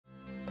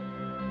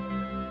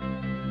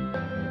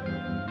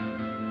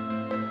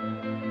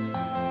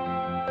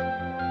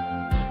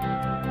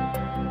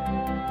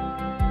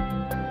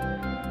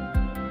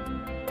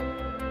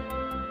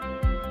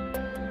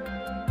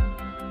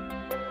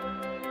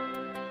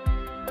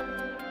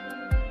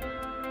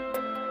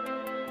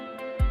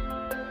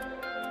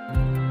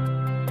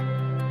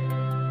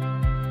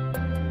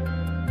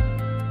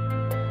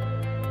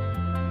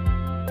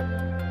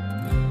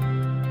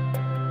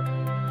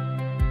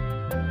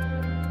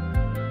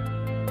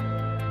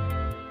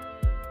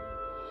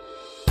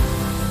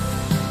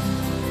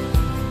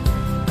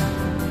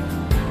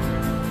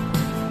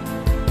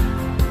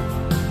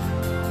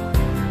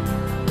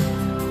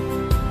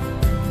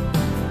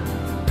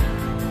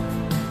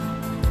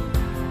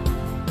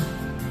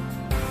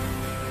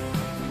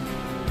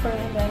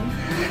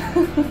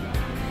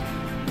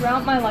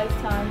Throughout my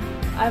lifetime,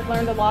 I've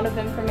learned a lot of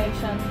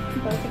information,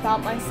 both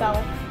about myself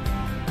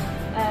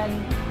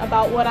and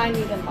about what I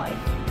need in life.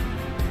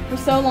 For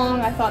so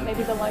long, I thought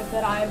maybe the life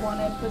that I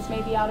wanted was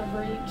maybe out of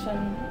reach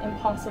and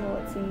impossible,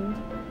 it seemed.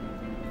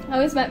 I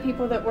always met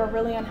people that were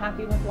really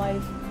unhappy with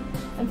life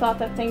and thought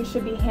that things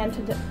should be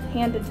handed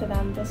to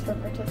them just for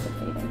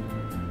participating.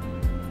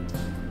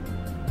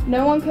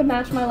 No one could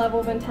match my level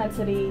of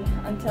intensity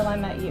until I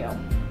met you.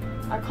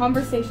 Our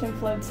conversation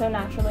flowed so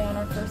naturally on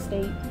our first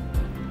date.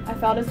 I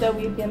felt as though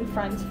we had been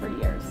friends for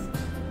years.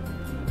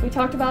 We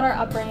talked about our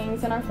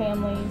upbringings and our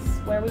families,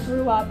 where we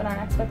grew up, and our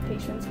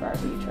expectations for our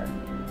future.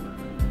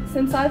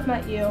 Since I've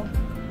met you,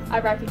 I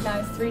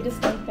recognize 3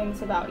 distinct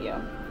things about you.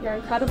 You're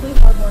incredibly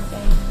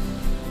hardworking,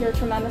 you're a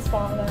tremendous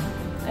father,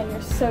 and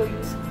you're so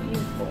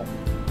youthful.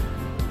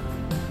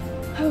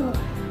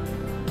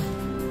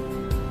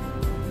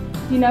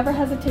 You never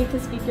hesitate to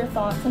speak your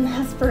thoughts and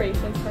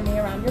aspirations for me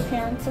around your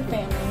parents or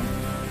family,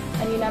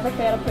 and you never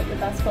fail to put your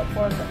best foot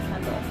forward with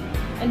Kendall.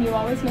 And you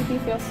always make me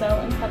feel so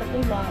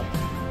incredibly loved.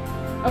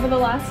 Over the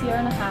last year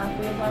and a half,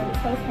 we have learned to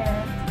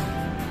co-parent,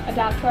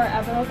 adapt to our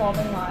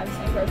ever-evolving lives,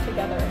 and grow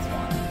together as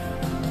one.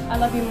 I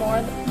love you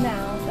more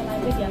now than I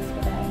did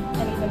yesterday,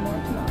 and even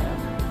more tomorrow.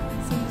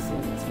 See you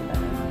soon, Mr.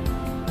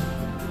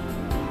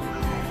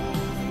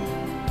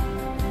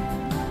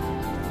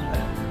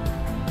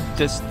 Bennett.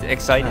 Just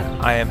excited.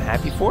 I am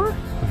happy for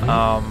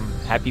her,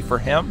 happy for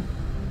him,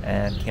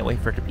 and can't wait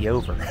for it to be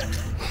over.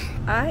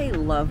 I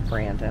love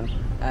Brandon.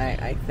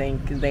 I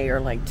think they are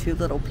like 2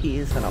 little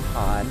peas in a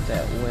pod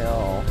that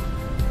will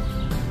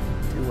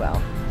do well.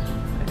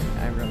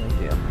 I really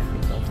do. I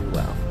think they'll do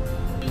well.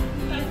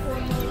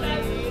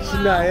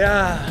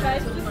 Shania.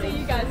 Nice to see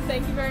you guys.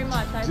 Thank you very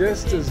much.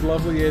 Just as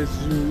lovely as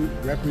you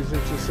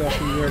represent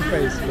yourself in your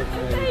Facebook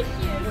page. Thank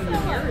you so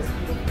much.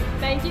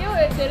 Thank you.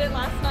 I did it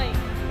last night,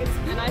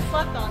 and I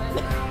slept on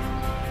it.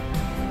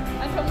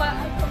 I told my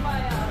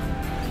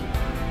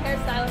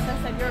hairstylist,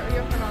 I said,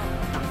 you're phenomenal.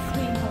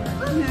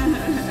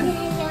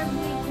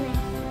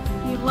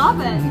 You love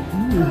it.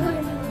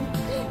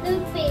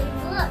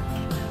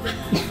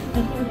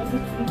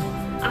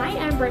 I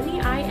am Brittany.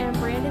 I am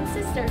Brandon's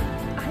sister.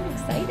 I'm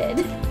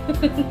excited.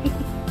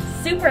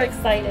 Super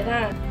excited,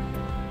 huh?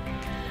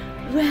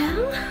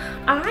 Well,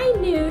 I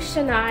knew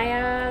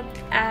Shania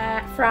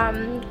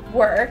from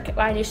work.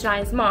 I knew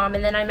Shania's mom,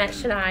 and then I met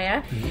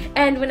Shania.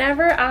 And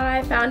whenever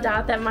I found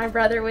out that my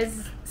brother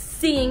was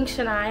seeing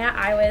Shania,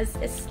 I was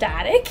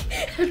ecstatic.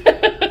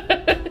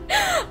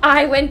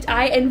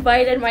 I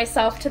invited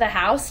myself to the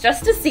house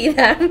just to see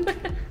them.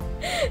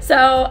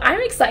 So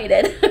I'm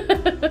excited.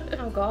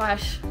 Oh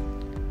gosh.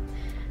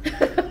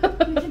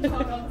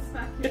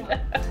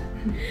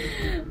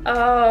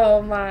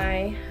 Oh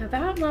my,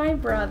 about my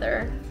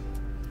brother.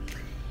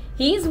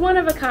 He's one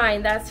of a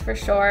kind, that's for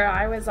sure.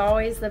 I was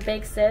always the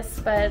big sis,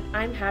 but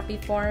I'm happy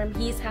for him.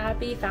 He's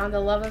happy, found the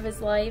love of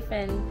his life,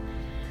 and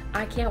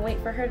I can't wait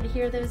for her to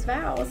hear those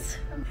vows.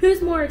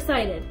 Who's more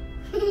excited?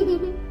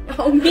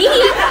 Oh, me?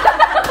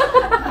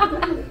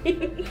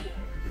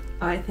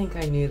 I think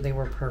I knew they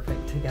were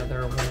perfect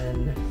together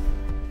when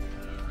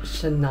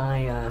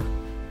Shania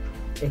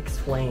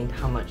explained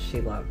how much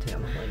she loved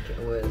him. Like it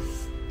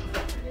was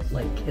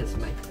like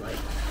kismet, like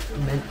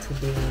meant to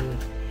be.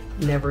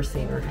 Never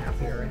seen her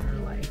happier in her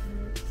life.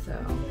 So,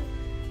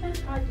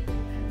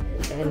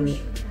 and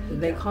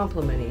they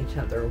complement each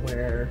other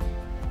where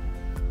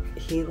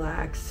he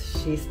lacks,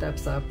 she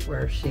steps up,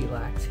 where she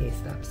lacks, he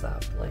steps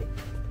up. Like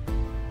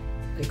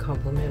they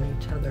complement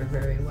each other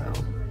very well.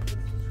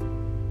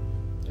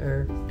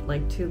 They're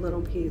like 2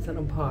 little peas in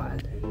a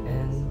pod,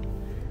 and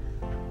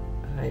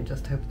I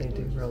just hope they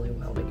do really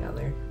well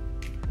together.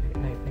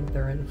 I think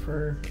they're in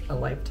for a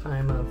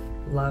lifetime of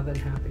love and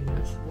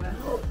happiness.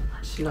 Well,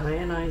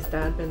 Shania and I's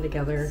dad been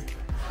together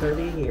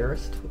 30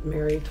 years,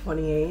 married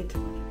 28.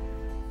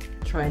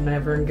 Try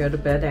never and go to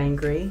bed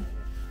angry.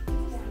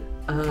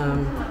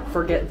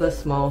 Forget the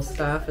small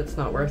stuff. It's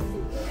not worth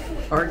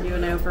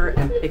arguing over,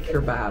 and pick your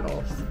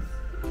battles.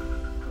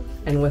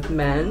 And with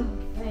men,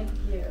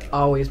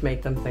 always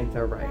make them think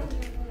they're right.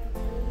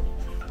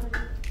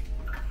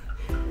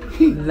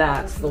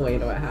 That's the way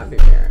to a happy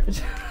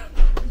marriage.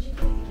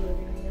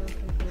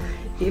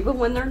 Even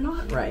when they're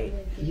not right,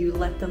 you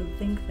let them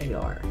think they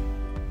are.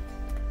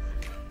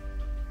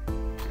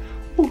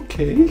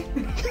 Okay.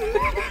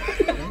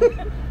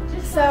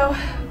 So,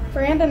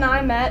 Brandan and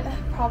I met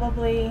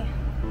probably a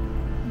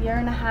year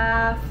and a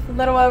half, a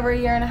little over a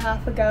year and a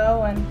half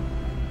ago, and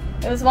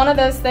it was one of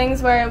those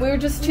things where we were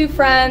just 2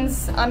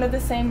 friends under the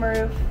same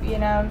roof, you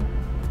know.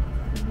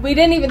 We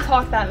didn't even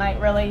talk that night,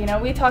 really, you know.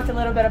 We talked a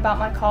little bit about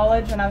my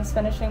college when I was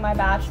finishing my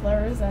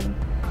bachelor's, and,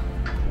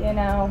 you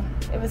know,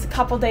 it was a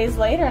couple days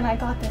later, and I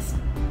got this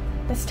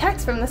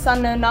text from this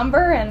unknown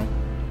number, and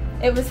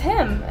it was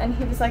him, and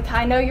he was like,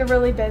 I know you're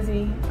really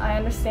busy, I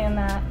understand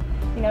that,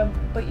 you know,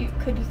 but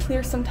could you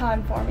clear some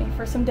time for me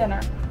for some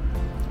dinner?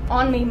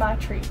 On me, my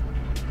treat.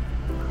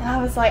 And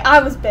I was like, I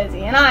was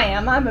busy, and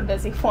I'm a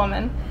busy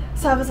woman,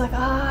 so I was like,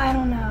 I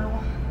don't know.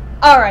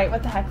 All right,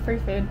 what the heck, free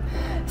food.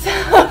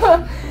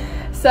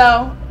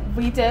 So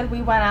we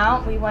went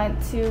out. We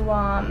went to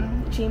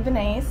Jean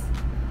Benet's,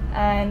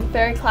 and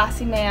very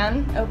classy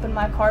man opened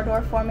my car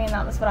door for me, and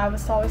that was what I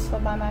was always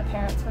told by my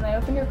parents. When they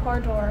open your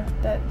car door,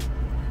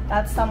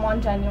 that's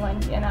someone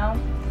genuine, you know?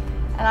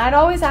 And I'd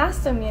always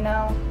asked him, you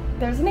know,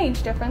 there's an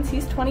age difference.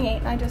 He's 28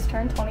 and I just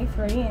turned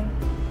 23, and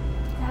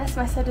I asked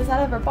him, I said, does that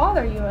ever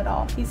bother you at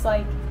all? He's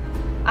like,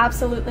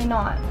 absolutely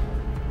not.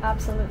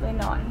 Absolutely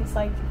not. He's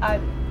like, I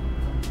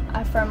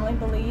firmly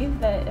believe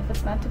that if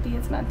it's meant to be,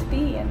 it's meant to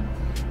be. And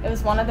it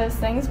was one of those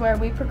things where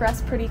we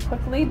progressed pretty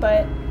quickly,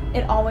 but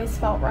it always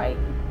felt right.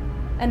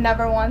 And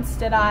never once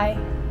did I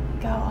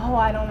go, oh,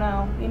 I don't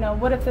know. You know,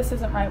 what if this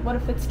isn't right? What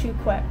if it's too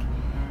quick?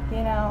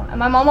 You know, and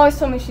my mom always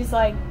told me, she's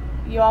like,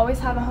 you always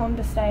have a home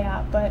to stay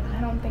at, but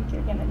I don't think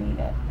you're gonna need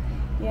it,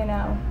 you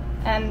know.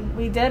 And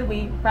we did.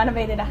 We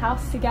renovated a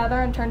house together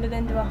and turned it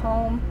into a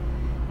home.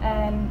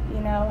 And,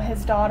 you know,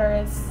 his daughter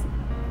is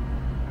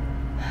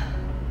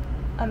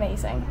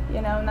amazing,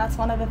 you know, and that's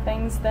one of the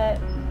things that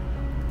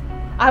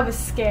I was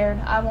scared,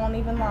 I won't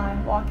even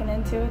lie, walking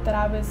into it, that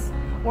I was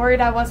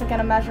worried I wasn't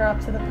going to measure up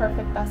to the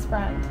perfect best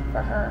friend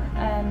for her,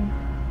 and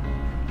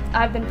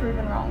I've been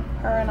proven wrong.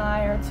 Her and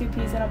I are two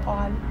peas in a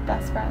pod,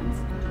 best friends.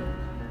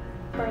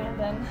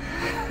 Brandon.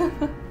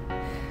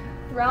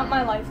 Throughout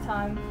my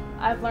lifetime,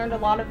 I've learned a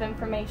lot of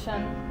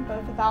information,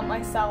 both about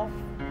myself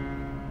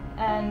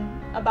and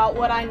about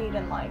what I need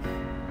in life.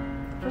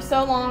 For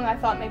so long, I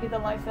thought maybe the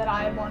life that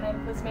I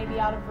wanted was maybe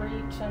out of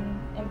reach and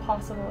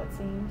impossible, it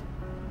seemed.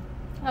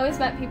 I always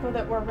met people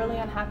that were really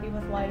unhappy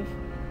with life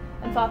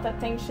and thought that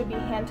things should be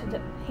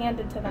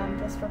handed to them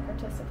just for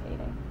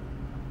participating.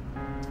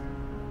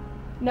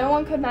 No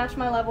one could match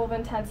my level of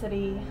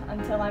intensity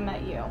until I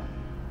met you.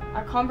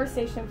 Our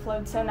conversation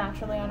flowed so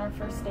naturally on our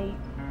first date.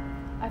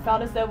 I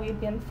felt as though we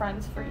had been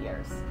friends for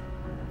years.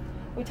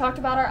 We talked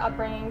about our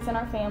upbringings and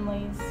our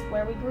families,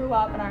 where we grew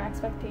up, and our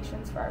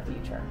expectations for our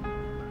future.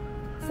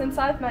 Since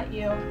I've met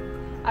you,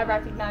 I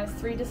recognize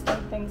three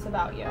distinct things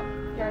about you.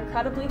 You're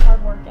incredibly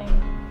hardworking,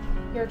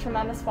 you're a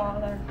tremendous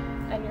father,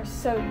 and you're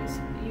so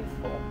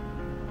youthful.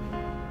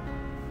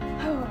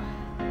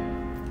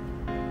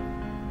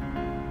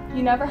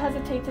 You never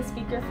hesitate to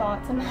speak your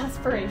thoughts and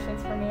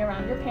aspirations for me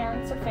around your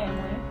parents or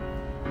family,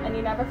 and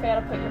you never fail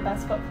to put your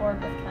best foot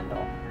forward with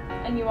Kendall.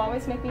 And you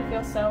always make me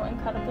feel so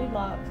incredibly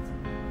loved.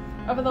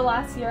 Over the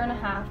last year and a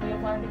half, we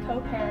have learned to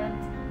co-parent,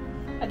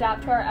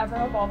 adapt to our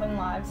ever-evolving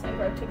lives, and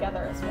grow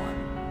together as one.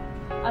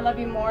 I love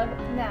you more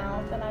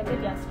now than I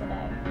did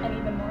yesterday, and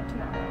even more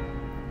tomorrow.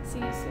 See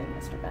you soon,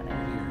 Mr. Bennett.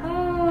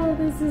 Oh,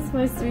 this is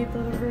my sweet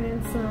little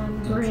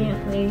grandson,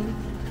 Brantley.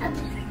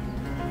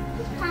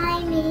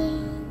 Hi,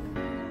 me.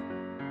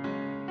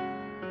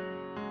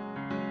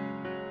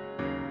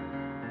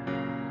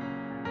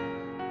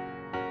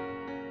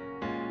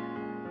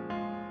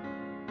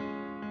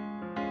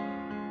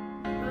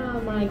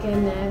 Oh my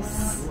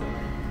goodness.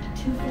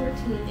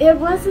 It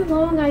wasn't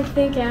long, I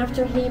think,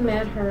 after he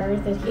met her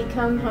that he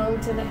come home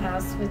to the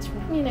house, which,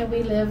 you know,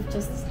 we live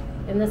just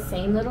in the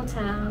same little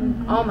town.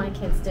 Mm-hmm. All my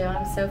kids do.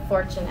 I'm so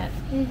fortunate.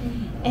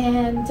 Mm-hmm.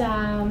 And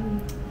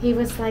he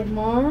was like,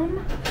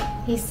 Mom,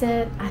 he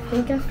said, I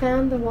think I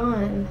found the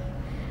one.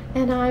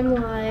 And I'm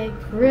like,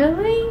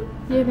 really?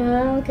 You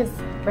know, because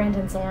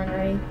Brandon's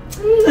ornery.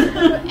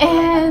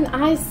 And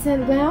I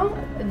said, well,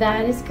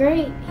 that is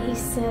great. He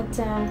said,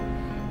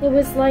 it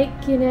was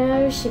like, you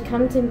know, she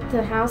come to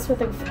the house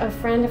with a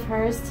friend of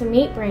hers to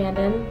meet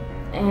Brandon,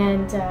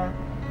 and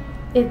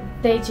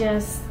they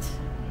just,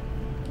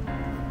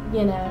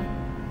 you know,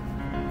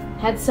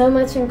 had so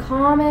much in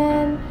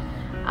common,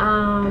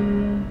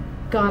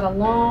 got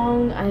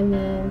along, I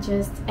mean,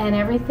 just, and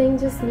everything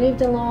just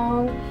moved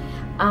along.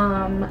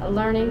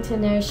 Learning to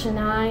know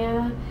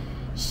Shania,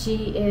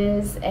 she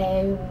is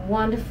a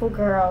wonderful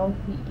girl,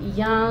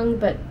 young,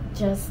 but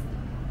just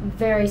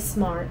very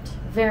smart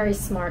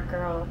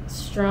girl,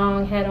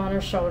 strong head on her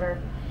shoulder.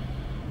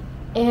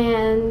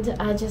 And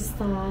I just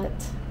thought,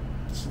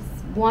 she's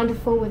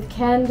wonderful with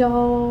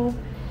Kendall,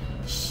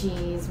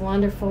 she's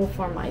wonderful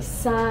for my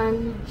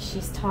son,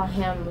 she's taught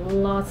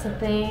him lots of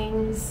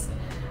things,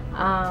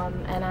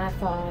 and I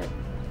thought,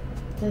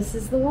 this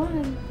is the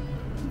one.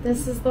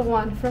 This is the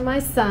one for my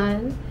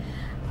son.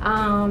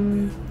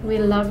 We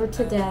love her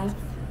to death,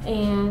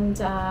 and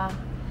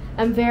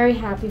I'm very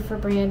happy for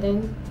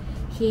Brandon.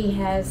 He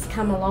has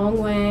come a long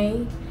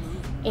way,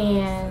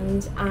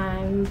 and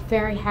I'm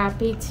very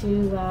happy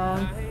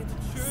to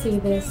see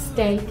this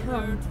day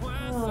come.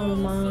 Oh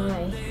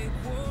my.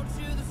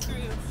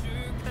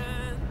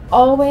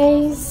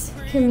 Always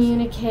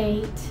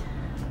communicate,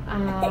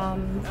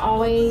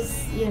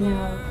 always, you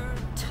know,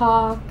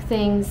 talk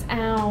things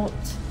out,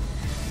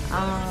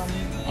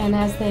 and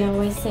as they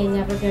always say,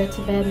 never go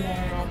to bed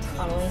mad.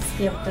 Always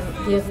give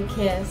a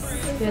kiss,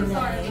 good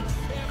night,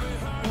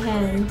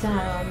 and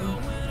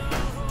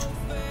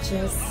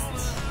just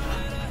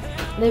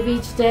live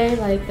each day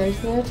like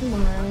there's no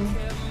tomorrow.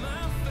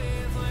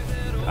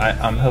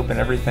 I'm hoping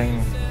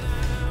everything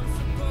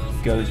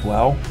goes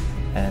well,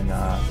 and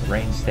the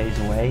rain stays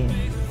away,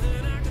 and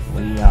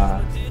we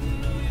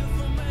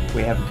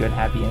we have a good,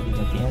 happy ending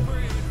at the end.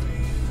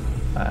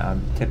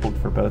 I'm tickled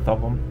for both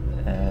of them,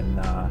 and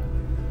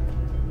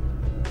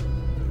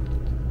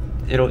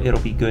it'll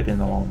be good in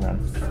the long run.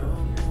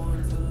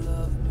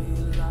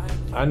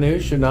 I knew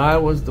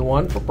Shania was the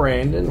one for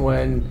Brandon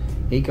when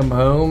he come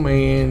home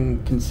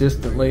and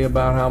consistently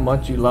about how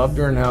much he loved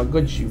her and how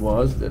good she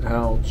was, that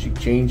how she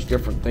changed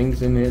different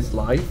things in his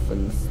life.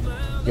 And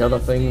the other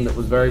thing that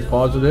was very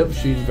positive,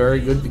 she's very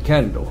good to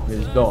Kendall,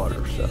 his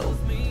daughter. So,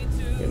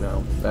 you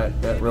know,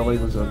 that really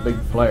was a big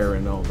player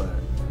in all that.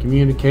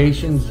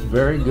 Communication's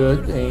very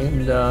good,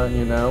 and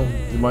you know,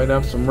 you might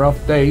have some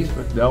rough days,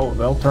 but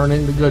they'll turn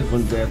into good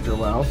ones after a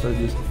while. So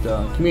just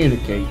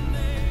communicate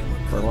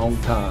for a long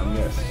time.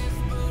 Yes.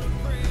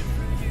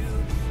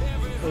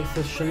 Okay,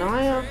 so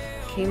Shania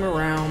came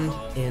around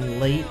in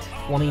late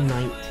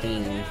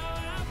 2019.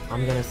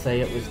 I'm gonna say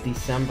it was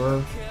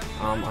December.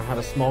 I had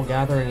a small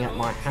gathering at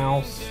my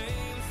house,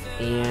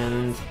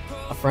 and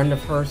a friend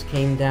of hers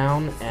came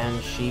down,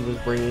 and she was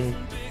bringing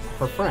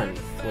her friend,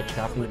 which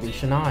happened to be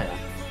Shania.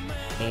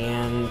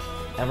 And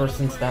ever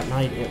since that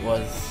night, it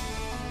was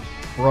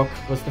Brooke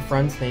was the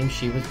friend's name.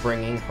 She was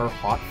bringing her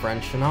hot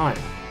friend Shania.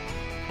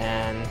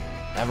 And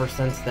ever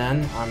since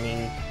then, I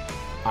mean,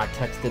 I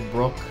texted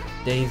Brooke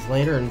days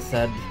later and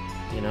said,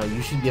 you know,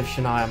 you should give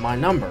Shania my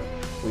number.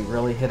 We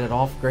really hit it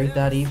off great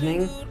that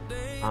evening.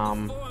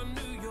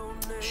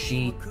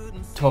 She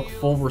took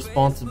full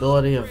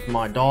responsibility of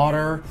my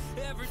daughter,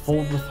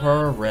 fooled with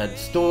her, read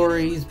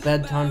stories,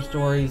 bedtime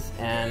stories,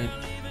 and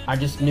I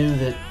just knew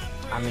that,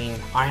 I mean,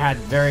 I had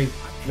very,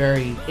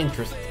 very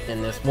interest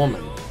in this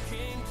woman.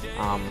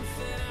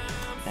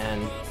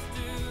 And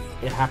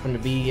it happened to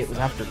be, it was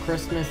after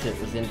Christmas, it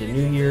was into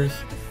New Year's.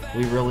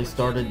 We really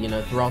started, you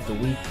know, throughout the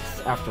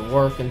weeks after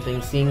work and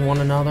things, seeing one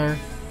another.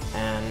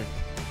 And,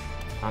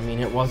 I mean,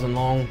 it wasn't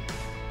long.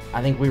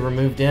 I think we were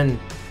moved in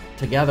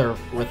together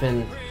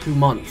within 2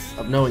 months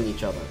of knowing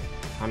each other.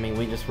 I mean,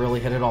 we just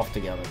really hit it off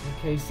together.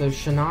 Okay, so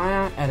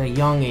Shania, at a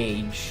young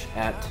age,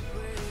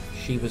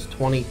 she was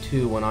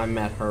 22 when I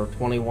met her,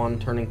 21,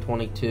 turning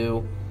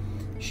 22.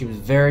 She was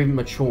very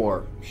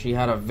mature. She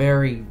had a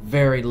very,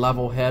 very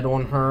level head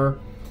on her,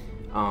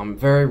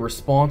 very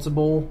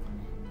responsible,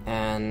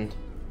 and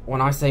when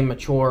I say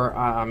mature,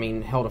 I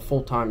mean held a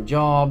full-time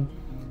job,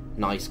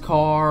 nice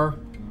car.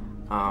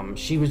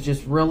 She was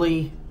just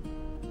really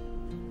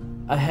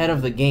ahead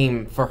of the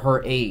game for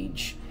her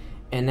age.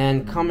 And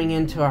then coming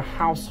into a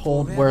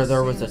household where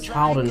there was a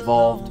child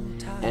involved,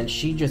 and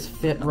she just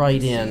fit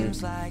right in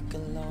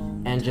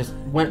and just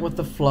went with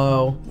the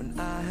flow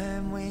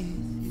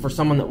for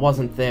someone that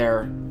wasn't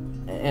there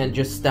and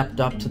just stepped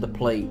up to the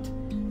plate.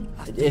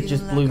 It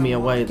just blew me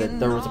away that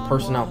there was a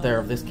person out there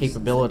of this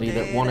capability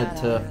that wanted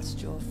to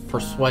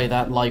pursue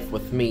that life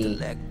with me,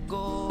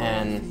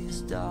 and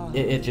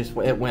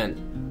it went,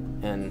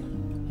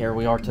 and here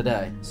we are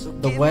today.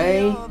 The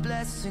way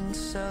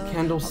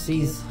Kendall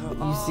sees,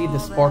 you see the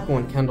sparkle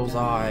in Kendall's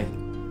eye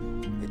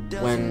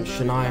when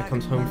Shania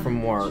comes home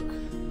from work,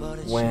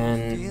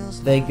 when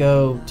they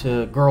go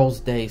to girls'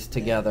 days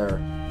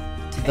together,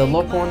 the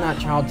look on that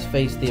child's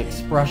face, the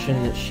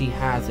expression that she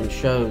has and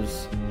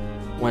shows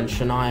when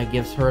Shania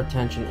gives her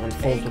attention and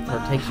folds with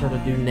her, takes her to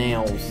do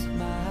nails,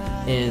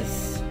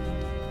 is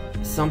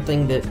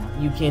something that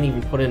you can't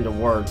even put into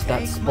words.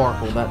 That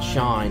sparkle, that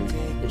shine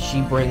that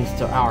she brings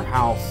to our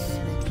house,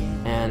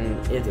 and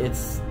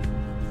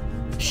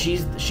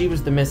she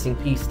was the missing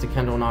piece to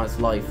Kendall and I's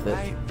life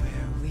that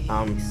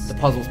the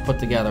puzzle's put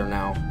together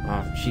now.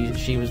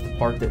 She was the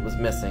part that was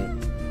missing,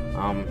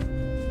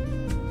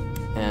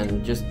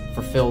 and just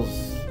fulfills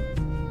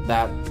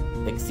that,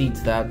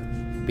 exceeds that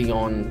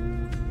beyond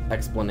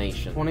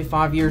explanation.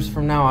 25 years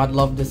from now, I'd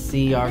love to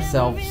see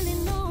ourselves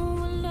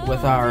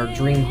with our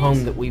dream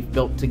home that we've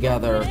built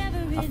together,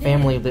 a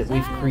family that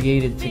we've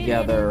created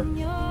together,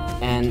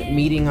 and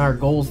meeting our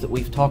goals that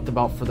we've talked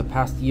about for the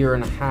past year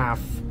and a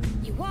half.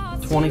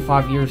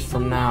 25 years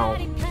from now,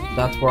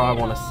 that's where I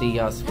want to see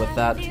us, with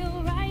that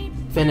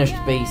finished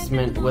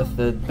basement, with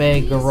the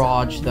big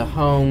garage, the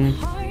home,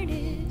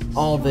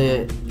 all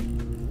the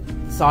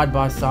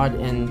side-by-side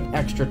and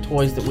extra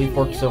toys that we've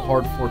worked so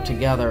hard for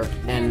together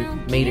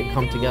and made it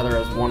come together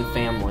as one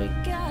family.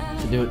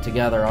 To do it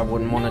together, I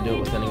wouldn't want to do it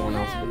with anyone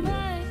else but you.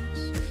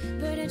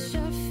 But it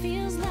sure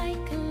feels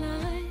like a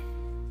lie.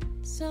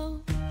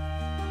 So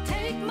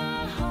take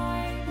my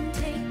heart and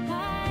take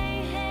my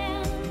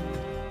hand.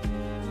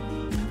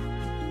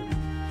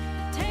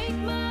 Take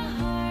my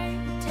heart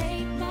and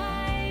take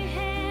my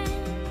hand.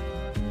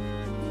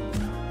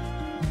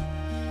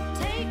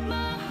 Take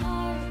my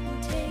heart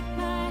and take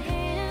my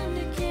hand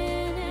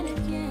again and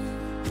again.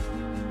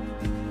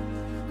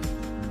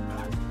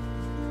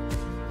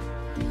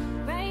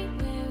 Right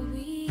where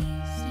we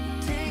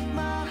stand. Take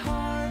my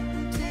heart.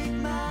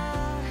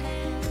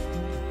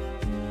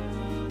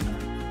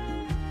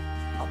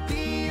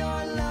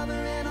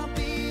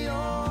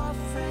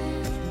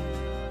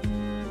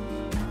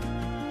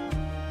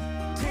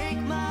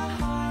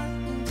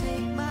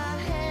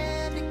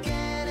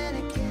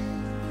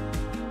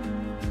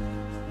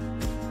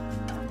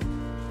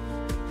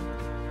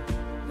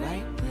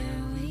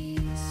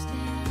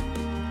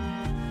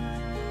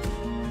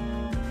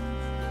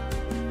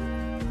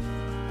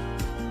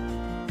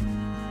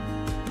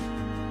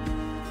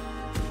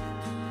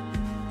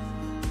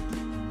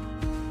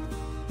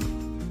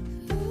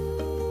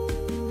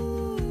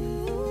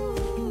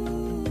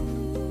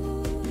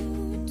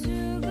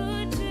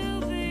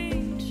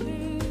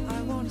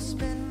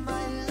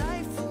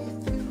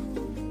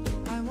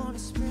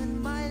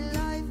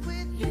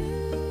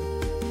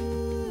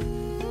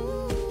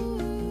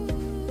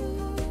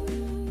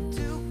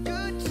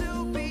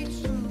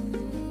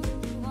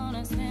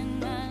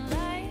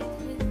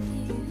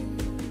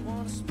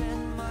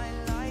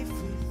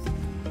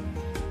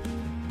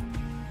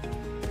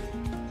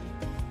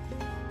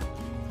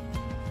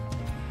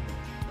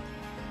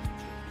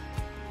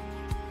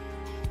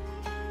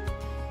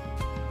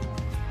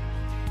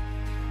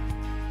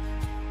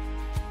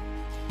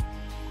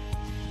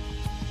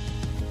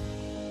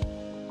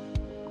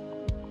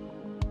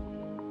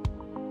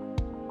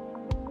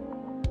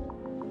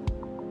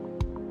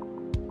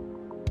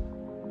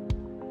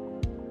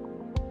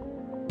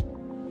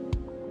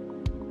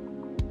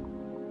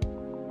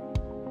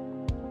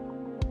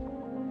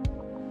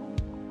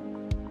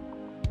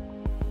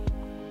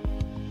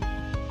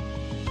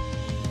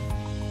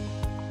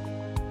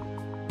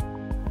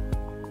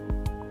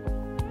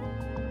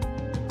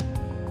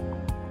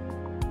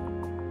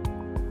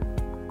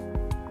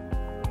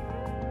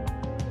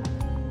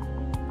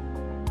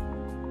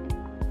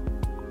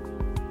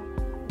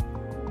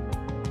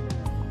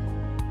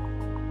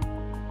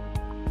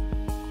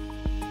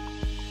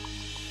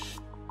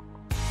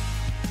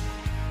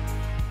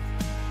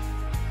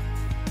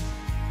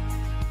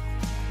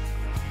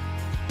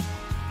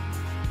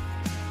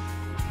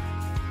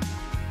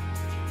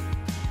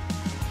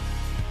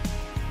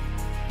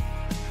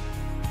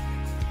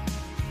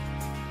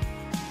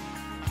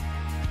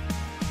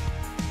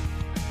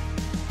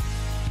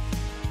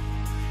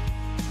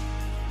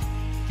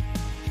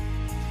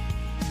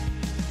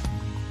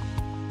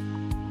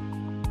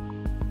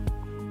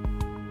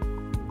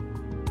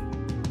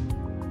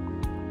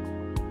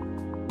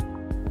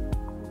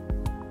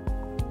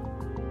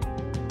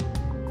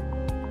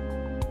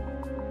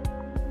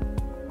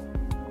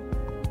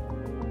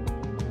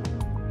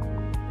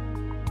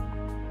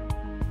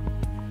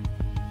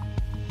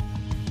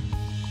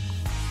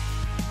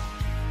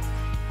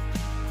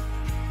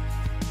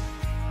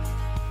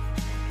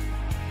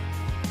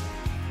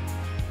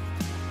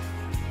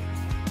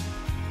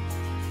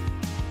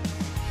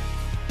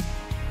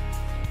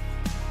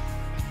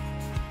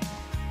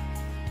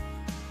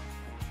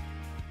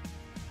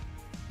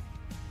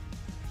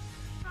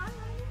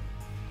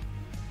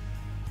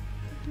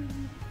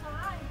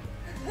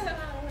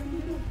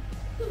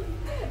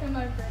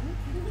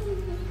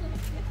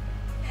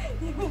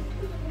 I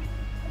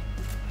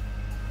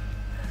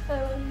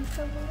love you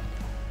so much.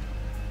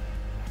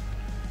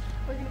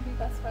 We're gonna be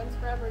best friends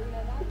forever, you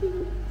know that?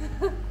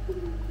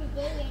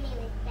 Today your name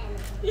is Benny.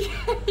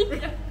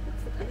 Yes.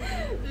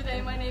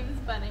 Today my name is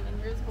Benning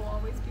and yours will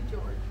always be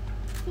George.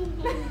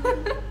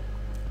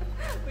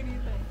 What do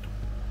you think?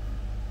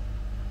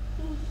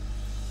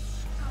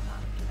 Come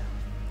on,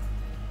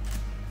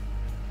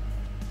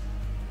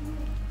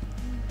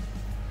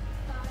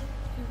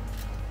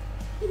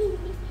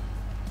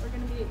 We're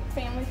gonna be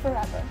family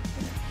forever.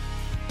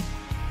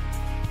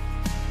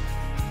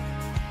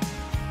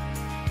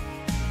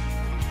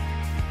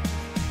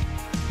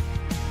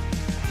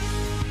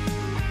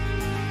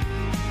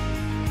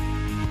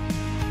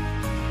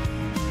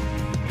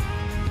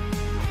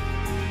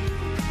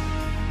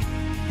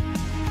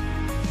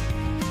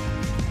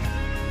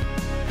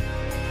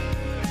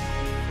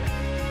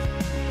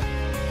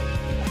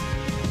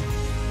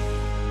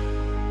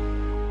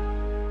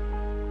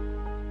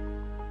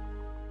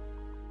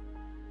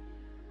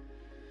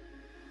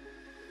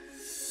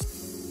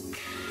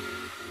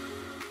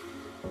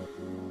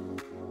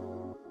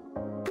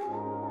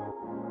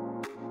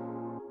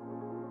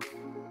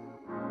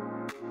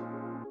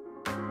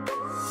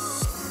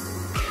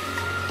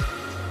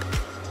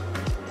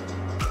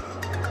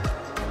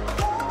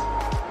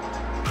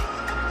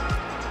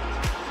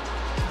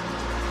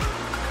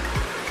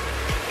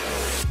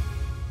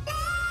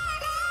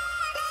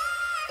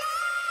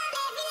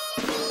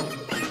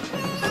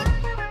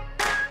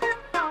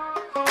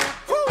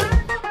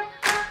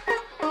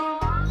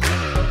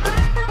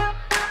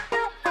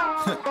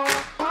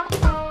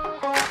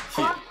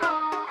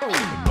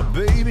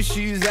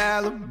 She's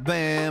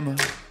Alabama,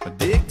 a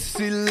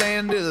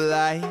Dixieland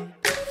delight,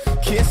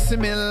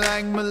 kissing me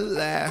like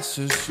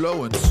molasses,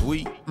 slow and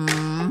sweet,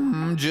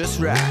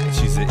 just right.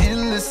 She's an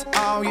endless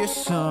all year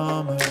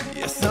summer,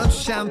 yeah,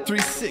 sunshine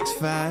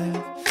 365.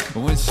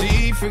 When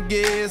she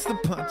forgets the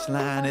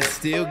punchline, it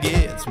still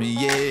gets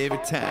me every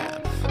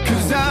time.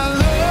 'Cause I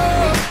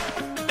love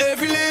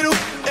every little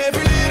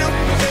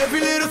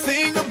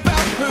thing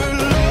about her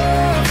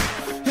love.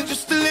 And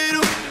just a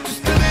little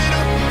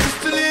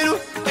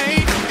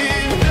ain't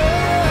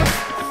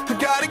enough. I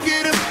gotta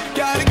get a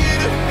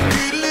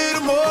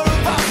little more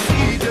of how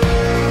she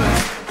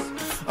does.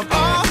 I'm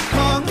all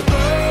hung up,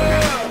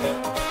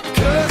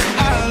 'cause I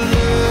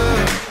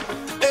love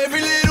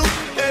every little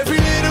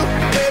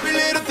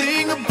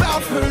thing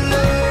about her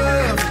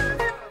love.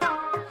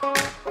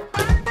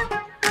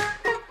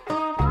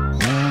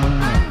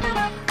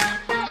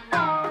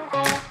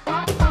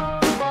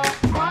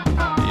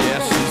 Yeah,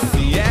 she's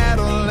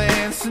Seattle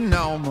and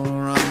Sonoma,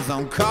 runs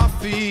on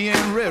coffee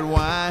and red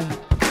wine.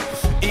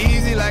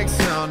 Easy like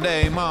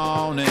Sunday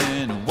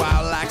morning,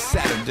 wild like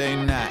Saturday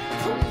night.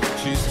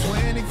 She's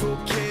 24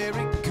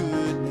 karat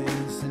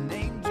goodness and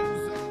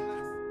angels on my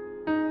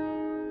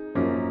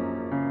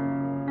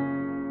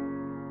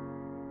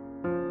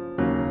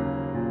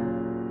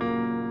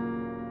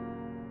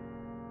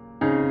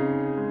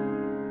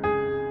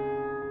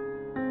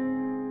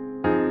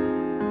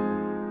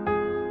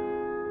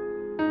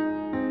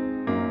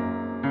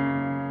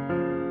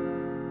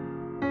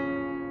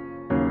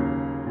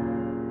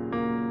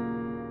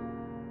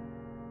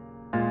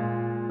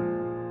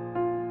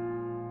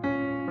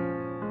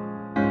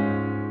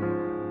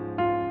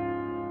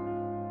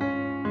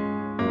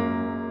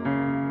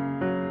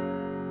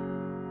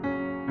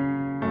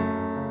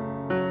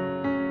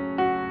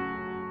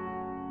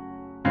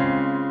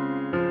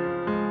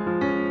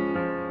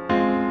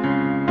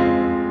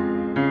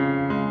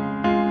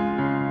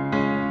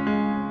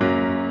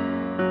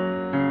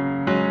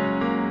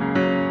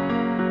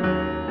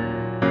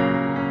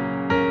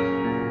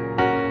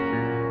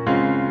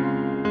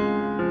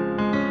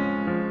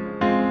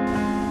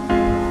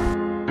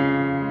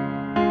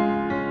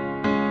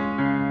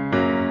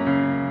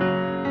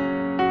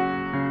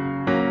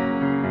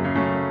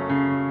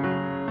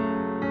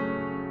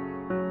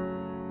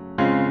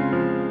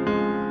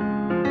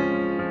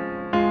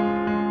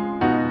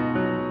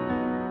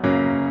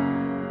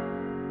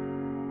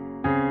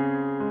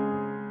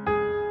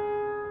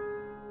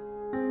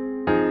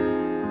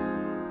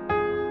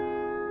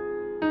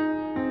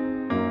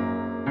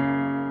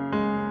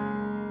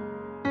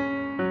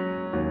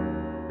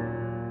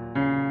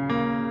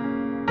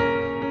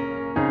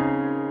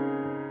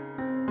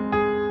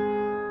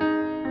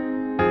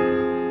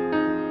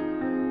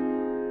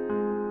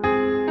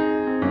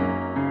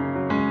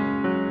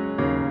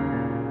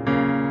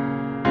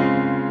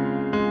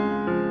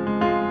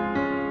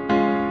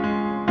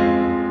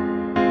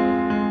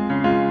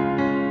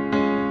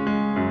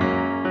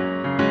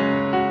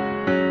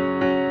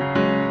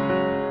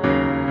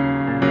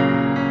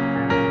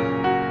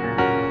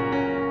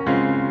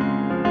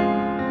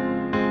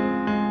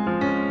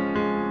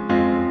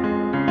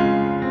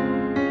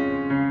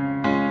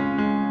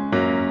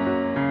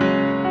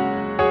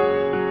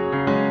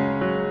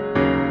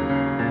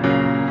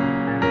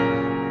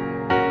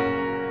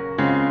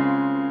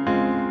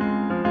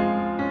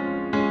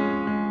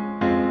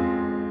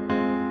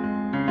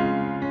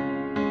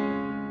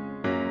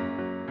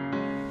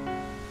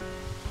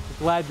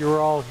glad you're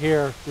all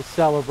here to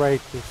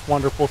celebrate this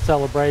wonderful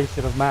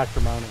celebration of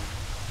matrimony.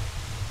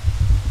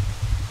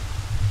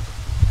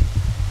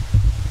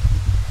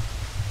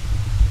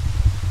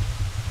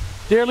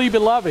 Dearly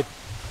beloved,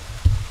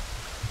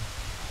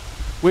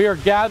 we are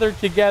gathered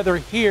together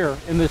here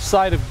in the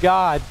sight of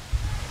God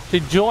to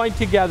join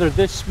together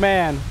this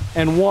man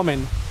and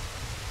woman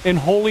in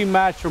holy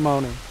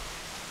matrimony,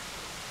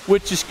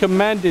 which is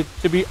commended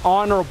to be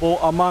honorable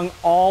among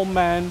all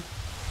men,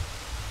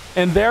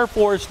 and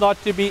therefore is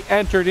not to be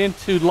entered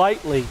into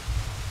lightly,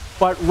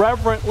 but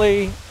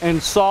reverently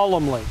and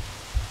solemnly.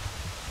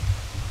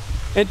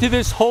 Into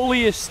this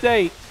holy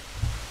estate,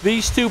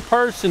 these two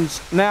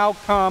persons now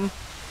come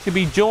to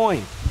be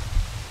joined.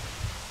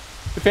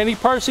 If any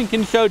person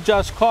can show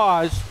just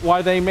cause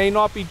why they may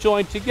not be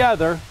joined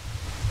together,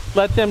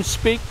 let them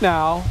speak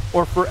now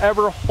or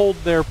forever hold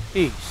their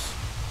peace.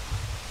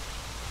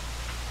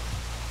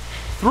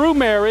 Through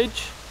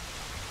marriage,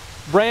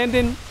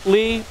 Brandan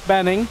Lee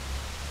Benning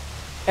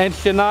and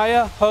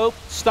Shania Hope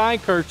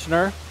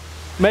Steinkirchner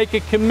make a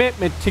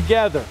commitment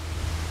together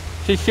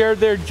to share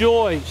their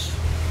joys,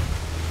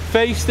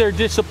 face their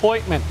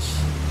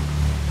disappointments,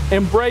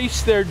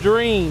 embrace their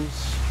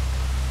dreams,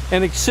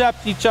 and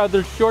accept each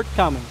other's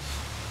shortcomings.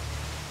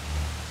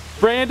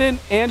 Brandan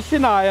and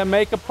Shania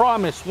make a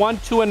promise one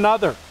to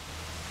another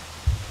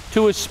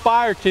to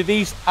aspire to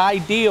these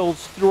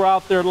ideals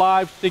throughout their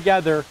lives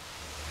together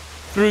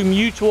through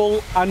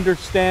mutual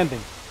understanding.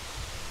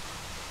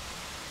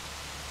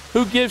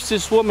 Who gives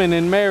this woman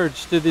in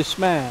marriage to this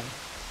man?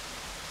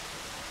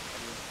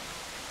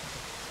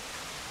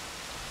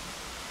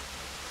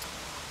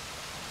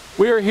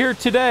 We are here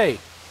today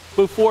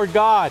before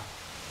God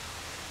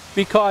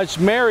because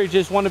marriage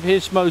is one of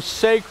His most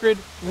sacred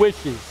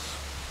wishes.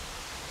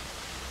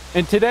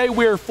 And today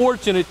we are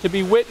fortunate to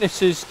be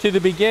witnesses to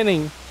the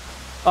beginning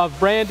of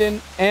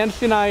Brandan and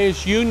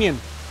Shania's union.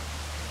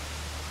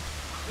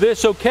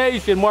 This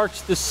occasion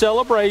marks the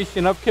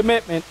celebration of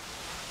commitment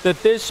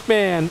that this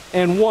man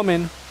and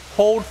woman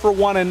hold for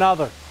one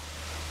another.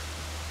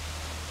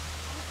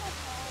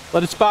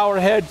 Let us bow our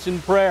heads in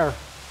prayer.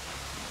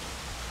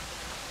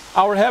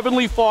 Our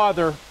Heavenly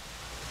Father,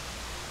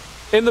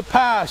 in the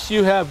past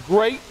you have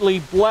greatly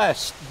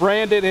blessed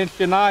Brandan and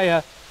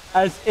Shania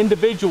as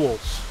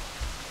individuals.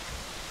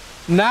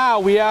 Now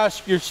we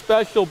ask your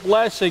special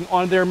blessing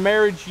on their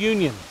marriage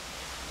union.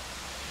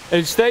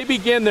 As they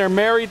begin their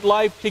married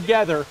life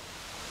together,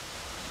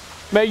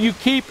 may you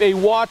keep a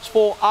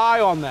watchful eye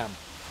on them.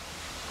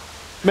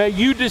 May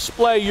you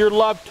display your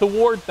love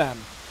toward them.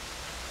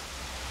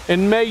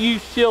 And may you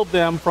shield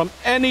them from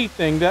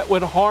anything that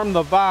would harm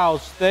the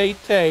vows they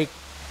take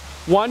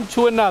one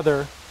to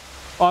another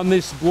on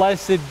this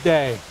blessed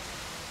day.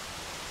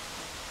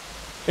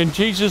 In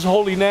Jesus'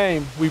 holy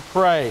name we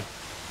pray.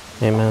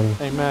 Amen.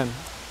 Amen.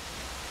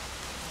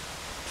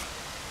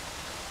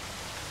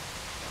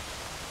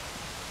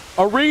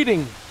 A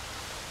reading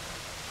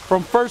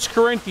from 1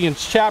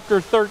 Corinthians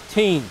chapter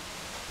 13.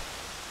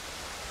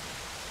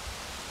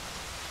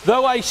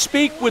 Though I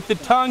speak with the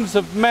tongues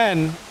of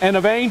men and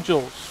of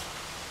angels,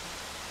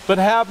 but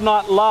have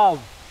not love,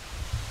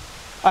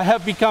 I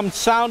have become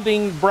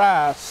sounding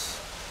brass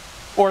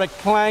or a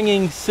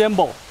clanging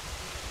cymbal.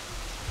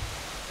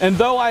 And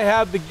though I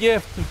have the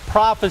gift of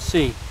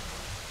prophecy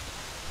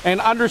and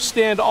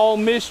understand all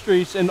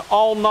mysteries and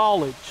all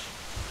knowledge,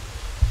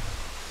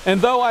 and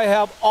though I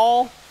have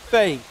all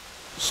faith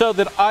so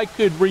that I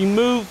could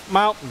remove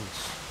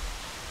mountains,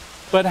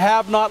 but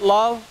have not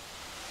love,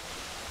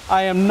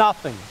 I am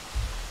nothing.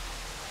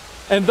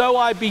 And though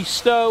I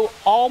bestow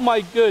all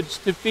my goods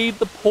to feed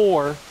the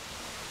poor,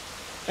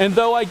 and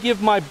though I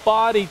give my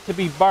body to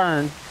be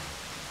burned,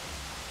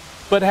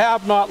 but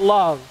have not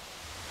love,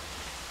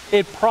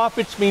 it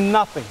profits me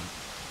nothing.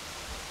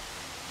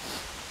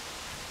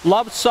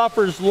 Love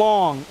suffers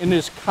long and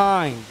is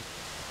kind.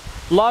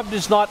 Love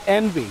does not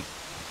envy.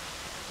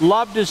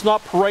 Love does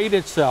not parade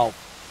itself.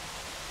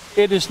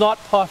 It is not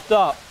puffed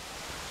up,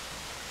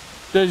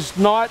 does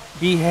not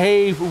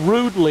behave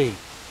rudely,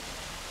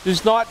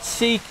 does not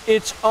seek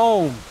its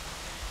own,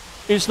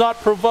 is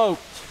not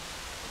provoked,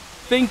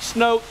 thinks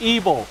no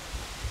evil,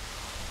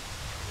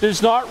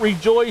 does not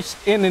rejoice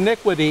in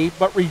iniquity,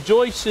 but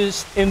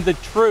rejoices in the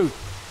truth,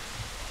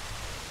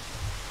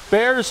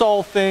 bears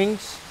all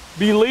things,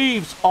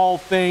 believes all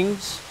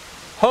things,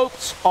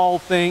 hopes all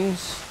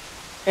things,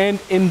 and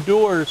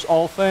endures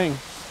all things.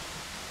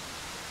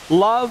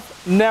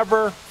 Love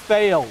never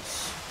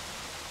fails.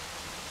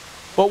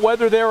 But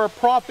whether there are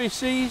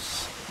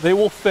prophecies, they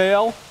will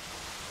fail.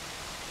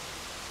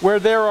 Where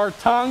there are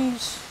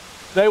tongues,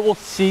 they will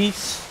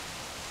cease.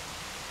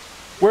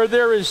 Where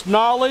there is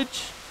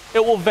knowledge,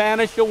 it will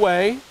vanish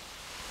away.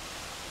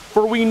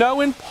 For we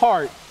know in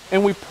part,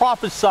 and we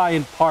prophesy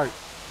in part.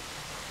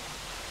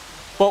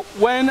 But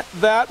when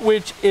that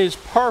which is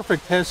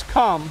perfect has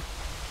come,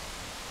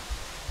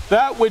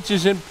 that which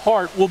is in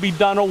part will be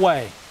done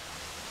away.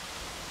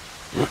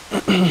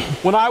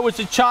 When I was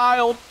a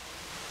child,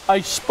 I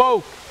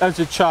spoke as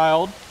a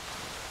child.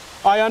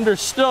 I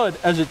understood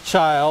as a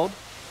child.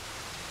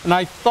 and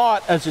I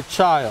thought as a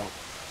child.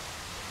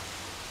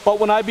 But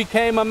when I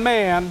became a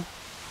man,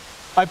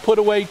 I put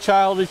away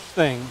childish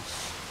things.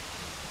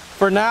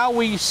 For now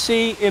we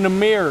see in a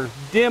mirror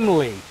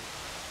dimly,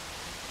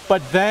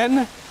 but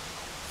then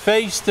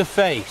face to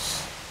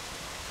face.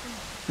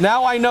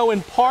 Now I know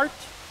in part,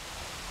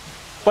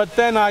 but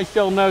then I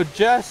shall know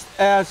just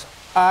as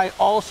I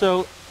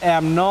also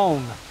am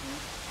known.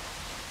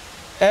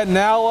 And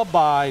now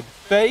abide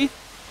faith,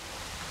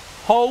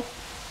 hope,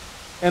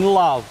 and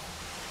love.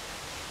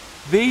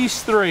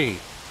 These three,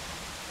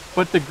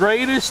 but the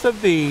greatest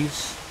of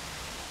these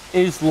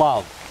is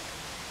love.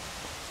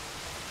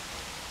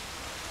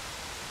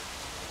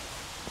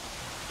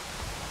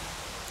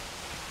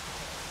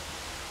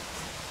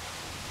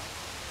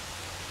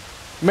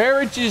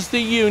 Marriage is the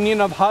union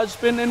of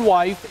husband and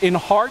wife in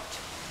heart,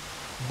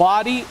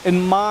 body,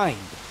 and mind.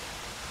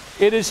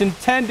 It is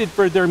intended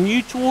for their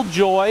mutual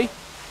joy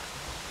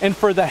and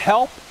for the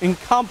help and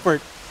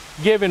comfort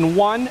given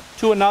one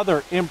to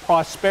another in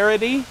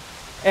prosperity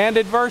and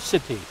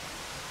adversity.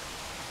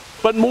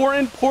 But more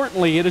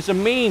importantly, it is a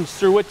means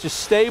through which a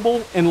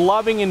stable and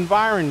loving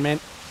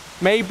environment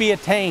may be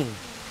attained.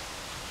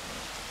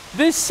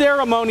 This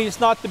ceremony is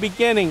not the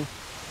beginning,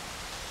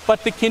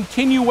 but the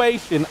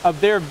continuation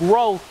of their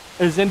growth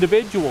as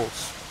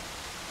individuals.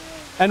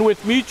 And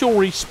with mutual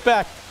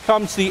respect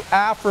comes the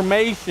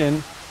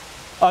affirmation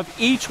of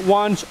each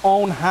one's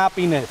own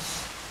happiness.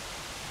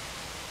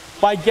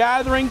 By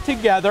gathering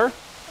together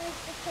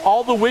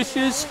all the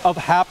wishes of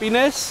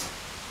happiness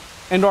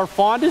and our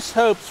fondest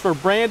hopes for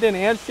Brandan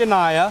and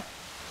Shania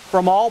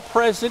from all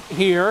present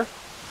here,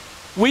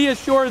 we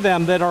assure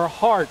them that our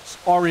hearts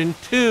are in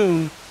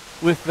tune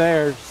with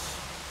theirs.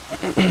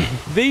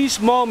 These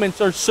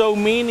moments are so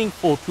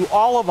meaningful to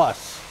all of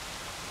us.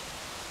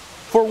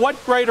 For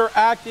what greater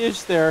act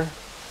is there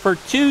for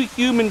two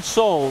human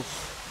souls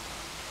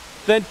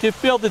than to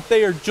feel that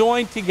they are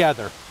joined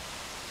together,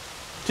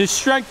 to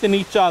strengthen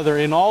each other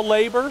in all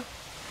labor,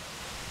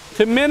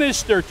 to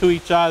minister to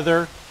each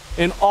other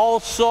in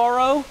all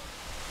sorrow,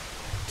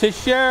 to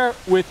share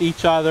with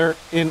each other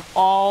in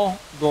all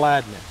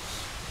gladness.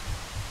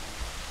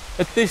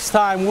 At this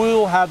time, we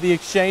will have the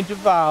exchange of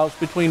vows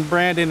between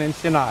Brandan and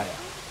Shania.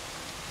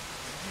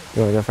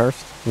 You want to go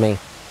first? Me.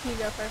 You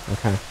go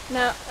first. Okay.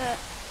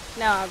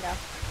 No, I'll go.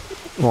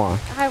 Why?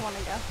 I want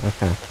to go.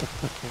 Okay.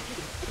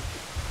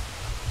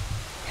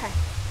 Okay.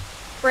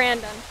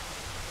 Brandan,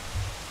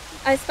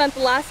 I spent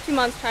the last 2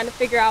 months trying to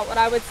figure out what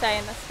I would say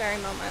in this very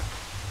moment.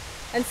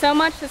 And so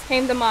much just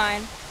came to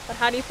mind, but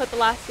how do you put the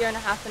last year and a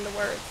half into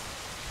words?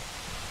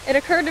 It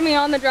occurred to me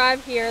on the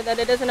drive here that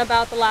it isn't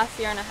about the last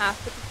year and a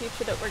half, but the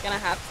future that we're going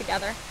to have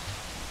together.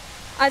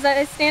 As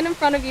I stand in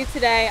front of you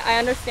today, I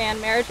understand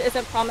marriage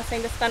isn't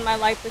promising to spend my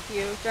life with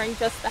you during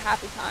just the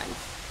happy times.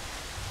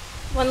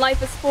 When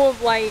life is full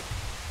of light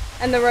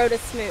and the road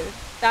is smooth,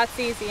 that's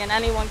easy and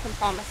anyone can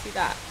promise you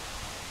that.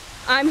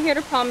 I'm here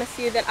to promise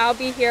you that I'll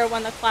be here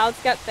when the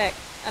clouds get thick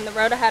and the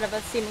road ahead of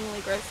us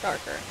seemingly grows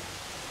darker.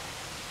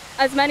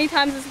 As many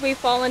times as we've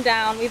fallen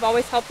down, we've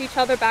always helped each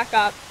other back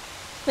up,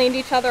 cleaned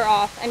each other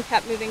off, and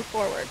kept moving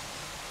forward.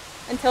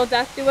 Until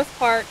death do us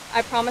part,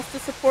 I promise to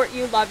support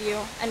you, love you,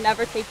 and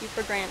never take you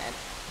for granted.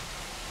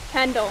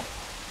 Kendall,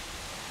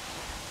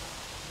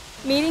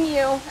 meeting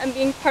you and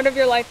being part of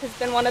your life has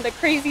been one of the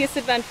craziest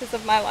adventures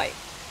of my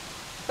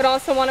life, but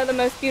also one of the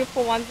most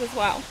beautiful ones as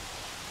well.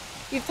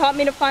 You've taught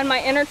me to find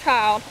my inner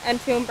child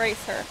and to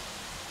embrace her.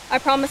 I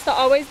promise to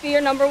always be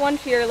your #1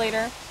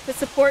 cheerleader, to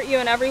support you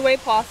in every way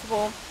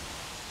possible,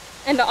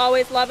 and to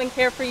always love and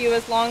care for you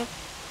as long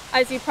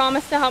as you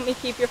promise to help me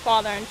keep your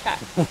father in check.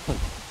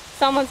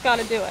 Someone's got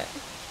to do it.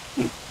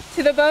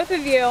 To the both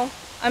of you,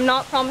 I'm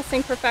not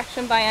promising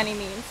perfection by any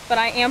means, but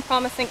I am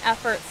promising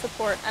effort,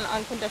 support, and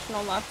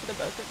unconditional love to the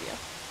both of you.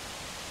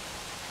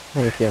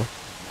 Thank you.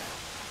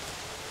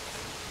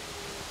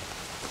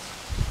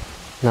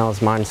 Now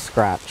is mine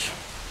scratch.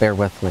 Bear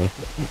with me.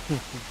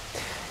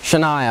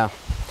 Shania,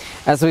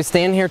 as we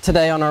stand here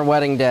today on our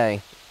wedding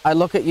day, I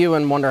look at you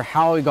and wonder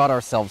how we got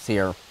ourselves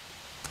here.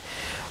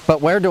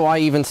 But where do I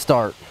even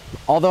start?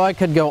 Although I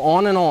could go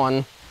on and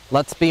on,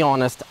 let's be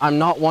honest, I'm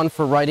not one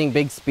for writing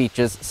big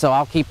speeches, so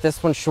I'll keep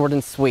this one short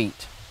and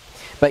sweet.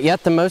 But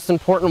yet the most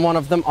important one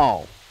of them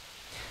all.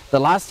 The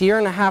last year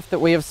and a half that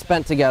we have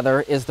spent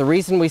together is the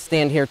reason we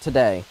stand here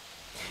today.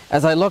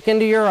 As I look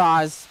into your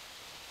eyes,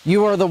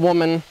 you are the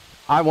woman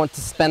I want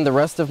to spend the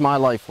rest of my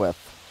life with.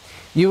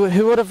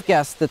 Who would have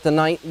guessed that the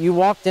night you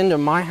walked into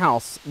my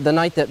house, the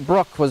night that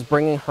Brooke was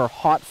bringing her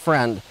hot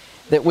friend,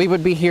 that we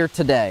would be here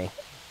today.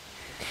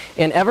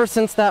 And ever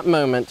since that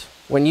moment,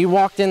 when you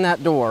walked in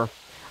that door,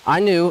 I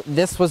knew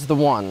this was the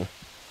one.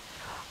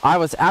 I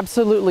was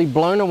absolutely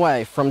blown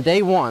away from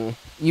day one.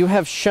 You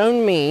have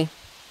shown me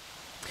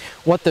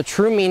what the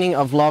true meaning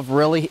of love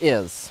really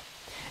is.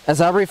 As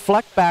I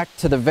reflect back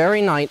to the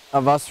very night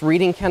of us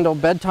reading Kendall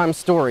bedtime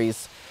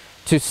stories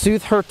to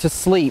soothe her to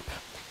sleep,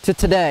 to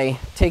today,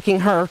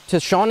 taking her to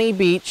Shawnee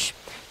Beach,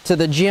 to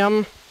the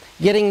gym,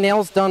 getting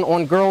nails done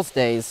on girls'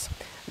 days,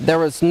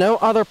 There is no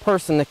other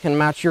person that can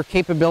match your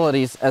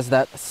capabilities as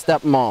that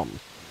stepmom.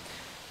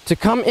 To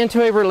come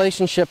into a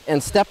relationship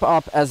and step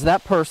up as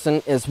that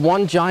person is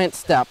one giant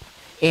step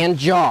and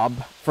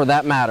job for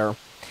that matter,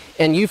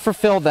 and you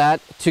fulfill that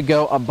to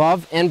go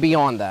above and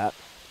beyond that.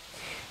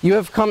 You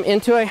have come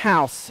into a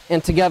house,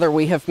 and together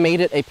we have made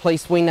it a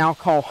place we now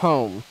call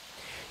home.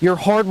 Your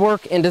hard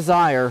work and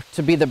desire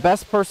to be the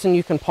best person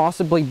you can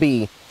possibly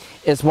be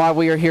is why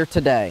we are here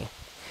today.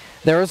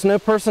 There is no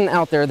person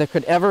out there that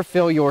could ever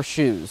fill your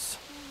shoes.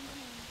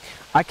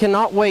 I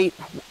cannot wait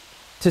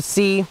to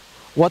see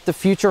what the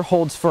future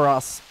holds for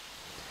us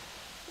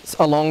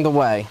along the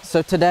way.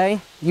 So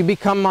today, you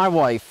become my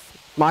wife,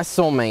 my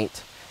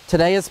soulmate.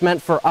 Today is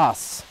meant for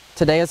us.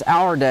 Today is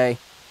our day,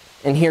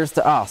 and here's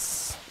to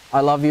us. I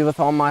love you with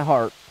all my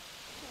heart.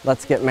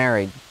 Let's get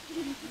married.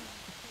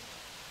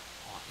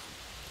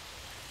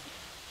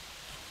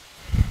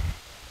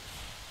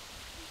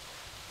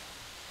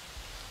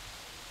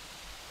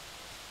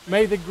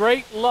 May the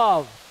great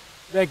love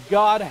that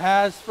God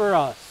has for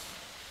us,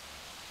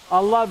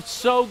 a love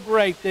so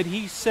great that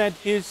he sent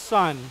his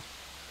Son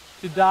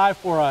to die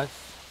for us,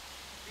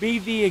 be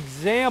the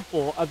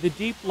example of the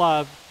deep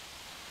love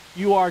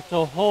you are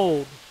to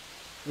hold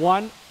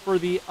one for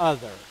the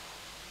other.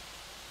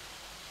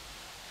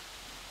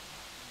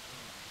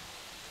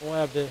 We'll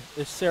have the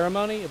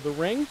ceremony of the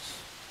rings.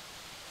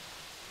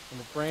 And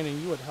if Brandon,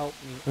 you would help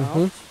me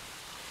out.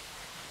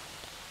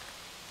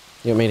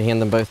 You want me to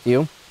hand them both to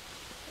you?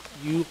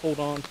 You hold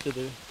on to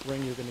the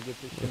ring you're going to give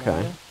to Shania.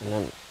 Okay. And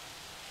then there you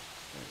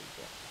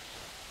go.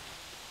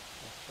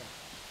 Okay.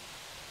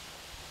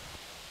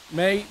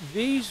 May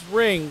these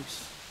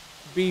rings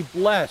be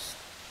blessed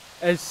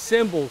as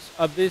symbols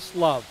of this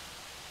love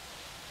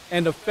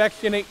and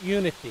affectionate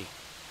unity.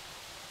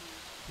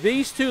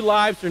 These two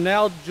lives are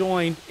now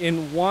joined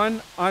in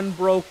one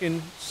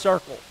unbroken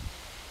circle.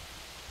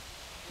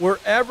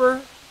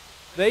 Wherever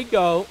they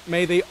go,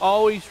 may they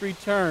always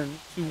return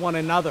to one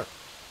another.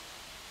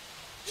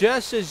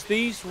 Just as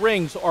these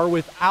rings are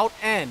without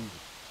end,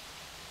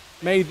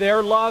 may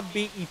their love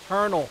be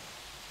eternal.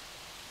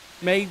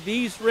 May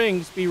these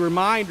rings be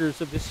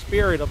reminders of the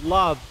spirit of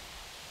love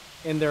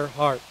in their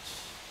hearts.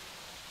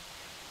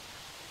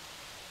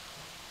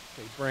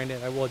 Okay,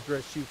 Brandon, I will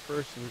address you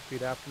first and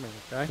repeat after me,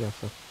 okay? yes,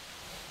 sir.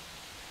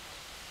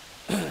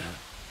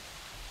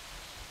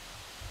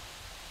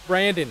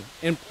 Brandon,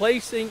 in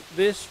placing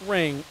this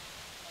ring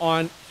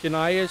on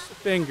Shania's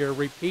finger,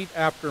 repeat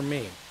after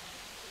me.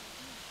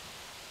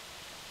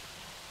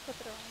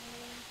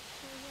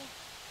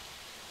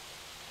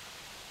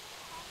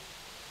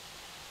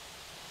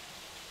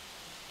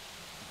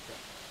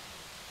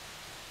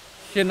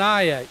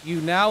 Shania, you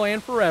now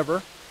and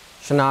forever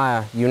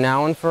Shania, you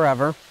now and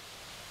forever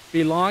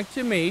belong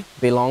to me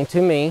belong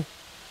to me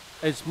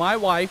as my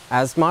wife,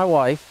 as my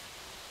wife,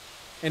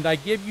 and I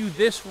give you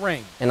this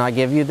ring and I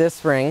give you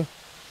this ring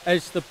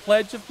as the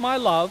pledge of my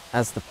love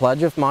as the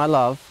pledge of my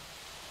love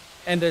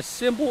and a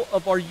symbol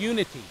of our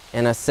unity.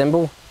 and a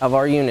symbol of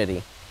our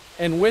unity.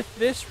 And with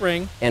this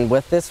ring, And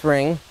with this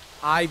ring,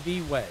 I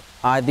thee wed.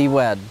 I thee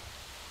wed.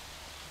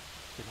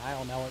 Shania,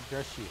 I'll now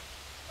address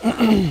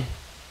you.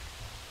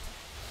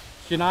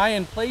 Shania,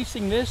 in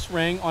placing this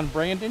ring on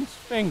Brandon's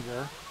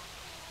finger,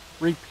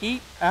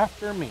 repeat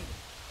after me.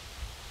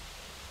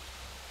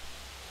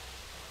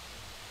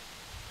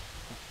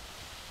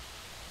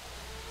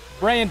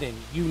 Brandon,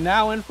 you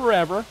now and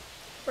forever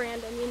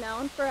Brandon, you now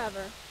and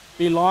forever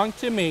belong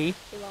to me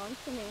belong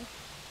to me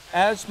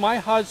as my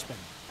husband.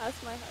 as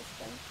my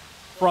husband.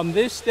 From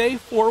this day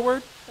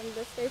forward, From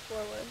this day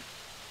forward,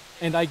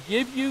 and I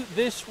give you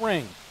this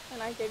ring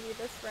and I give you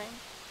this ring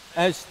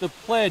as the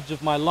pledge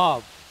of my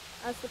love,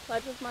 as the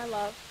pledge of my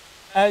love,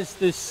 as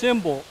the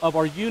symbol of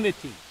our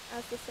unity.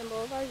 as the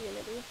symbol of our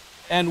unity.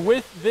 And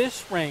with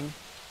this ring,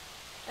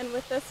 And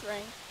with this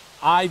ring,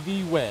 I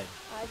thee wed.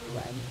 I thee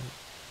wed.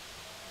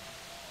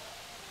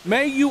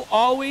 May you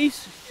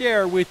always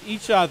share with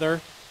each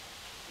other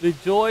the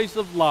joys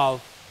of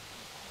love.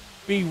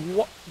 Be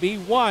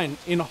one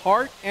in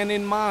heart and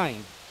in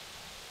mind.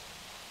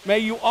 May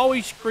you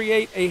always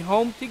create a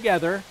home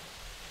together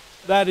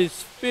that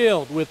is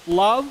filled with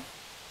love,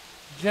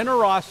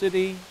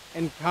 generosity,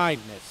 and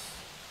kindness.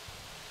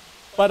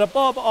 But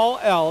above all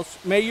else,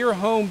 may your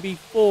home be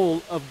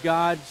full of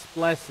God's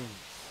blessings.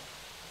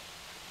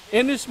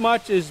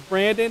 Inasmuch as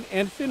Brandon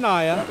and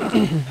Shania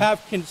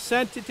have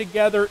consented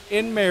together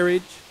in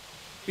marriage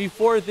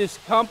before this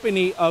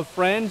company of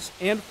friends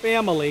and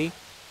family,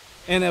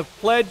 and have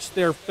pledged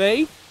their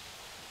faith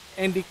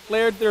and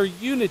declared their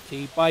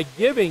unity by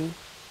giving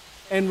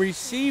and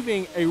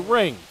receiving a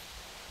ring,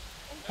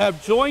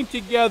 have joined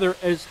together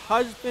as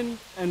husband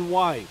and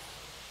wife.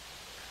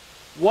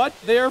 What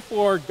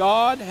therefore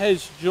God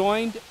has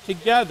joined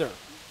together,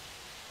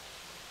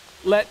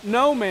 let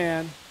no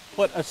man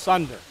put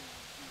asunder.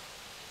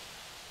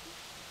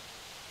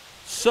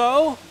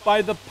 So,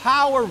 by the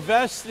power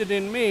vested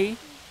in me,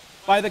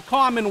 by the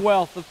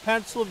Commonwealth of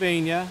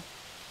Pennsylvania,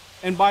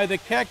 and by the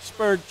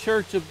Kecksburg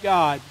Church of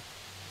God,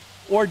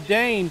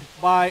 ordained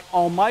by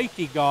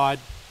Almighty God,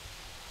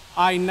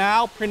 I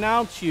now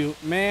pronounce you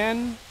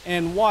man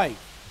and wife.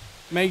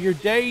 May your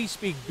days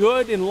be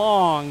good and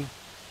long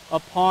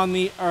upon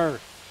the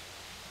earth.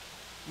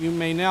 You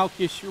may now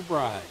kiss your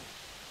bride.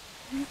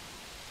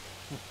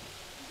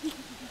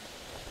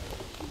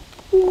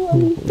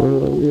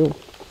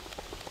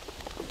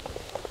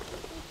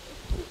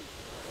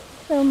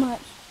 So much.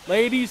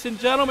 Ladies and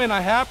gentlemen,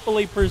 I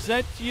happily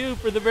present to you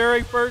for the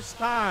very first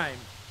time,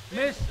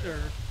 Mr.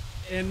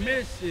 and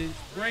Mrs.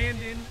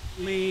 Brandon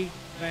Lee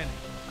Bennett.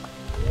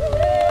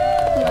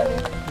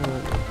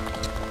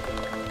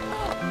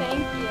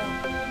 Thank you.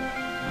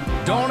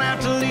 Don't have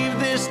to leave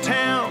this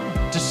town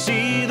to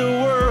see the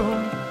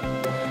world,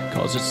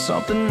 'cause it's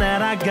something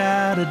that I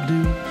gotta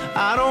do.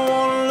 I don't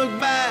wanna look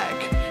back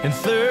in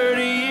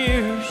 30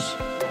 years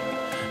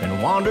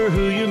and wonder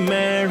who you're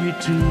married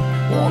to.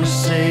 Wanna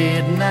say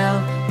it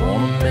now,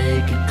 wanna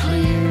make it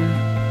clear,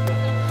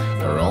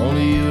 for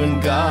only you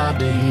and God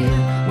to hear.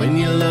 When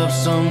you love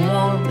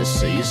someone, they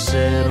say you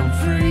set them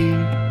free,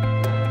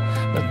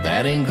 but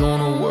that ain't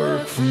gonna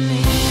work for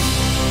me.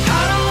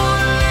 I don't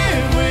wanna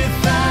live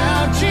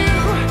without you.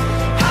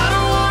 I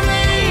don't wanna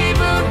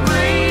even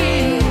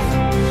breathe.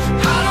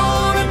 I don't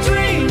wanna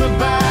dream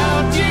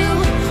about you.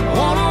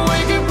 Wanna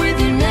wake up with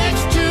you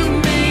next to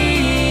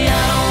me.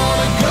 I don't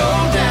wanna go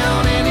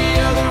down any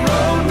other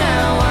road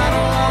now. I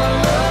don't wanna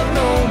love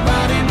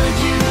nobody but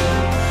you.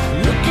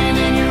 Looking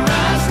in your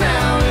eyes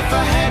now, if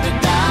I had to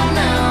die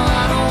now,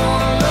 I don't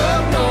wanna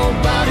love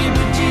nobody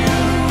but you.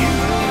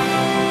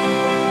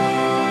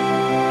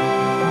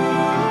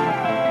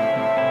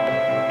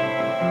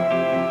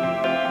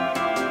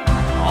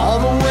 All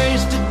the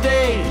wasted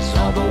days,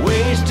 all the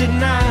wasted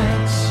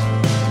nights,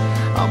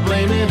 I'll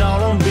blame it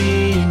all on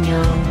being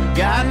young.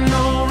 Got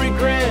no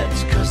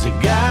regrets, 'cause it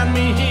got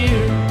me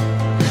here,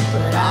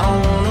 but I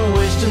don't wanna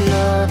waste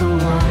another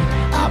one.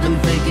 I've been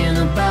thinking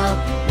about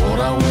what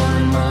I want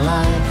in my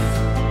life.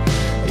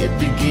 It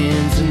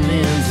begins and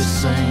ends the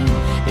same.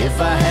 If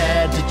I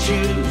had to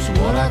choose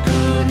what I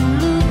couldn't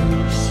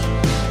lose,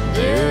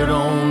 there'd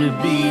only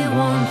be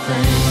one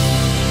thing.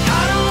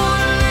 I don't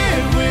wanna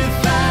live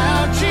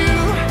without you.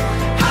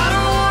 I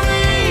don't wanna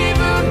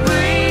even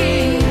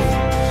breathe.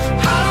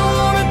 I don't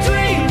wanna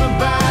dream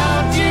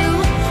about you.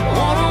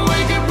 Wanna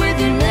wake up with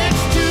you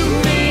next to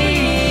me.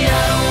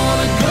 I don't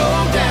wanna go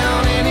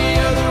down any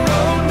other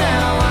road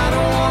now. I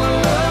don't wanna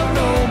love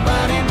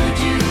nobody but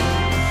you.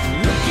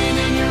 Looking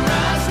in your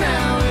eyes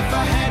now, if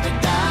I had to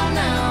die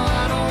now,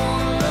 I don't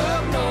wanna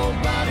love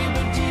nobody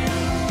but you.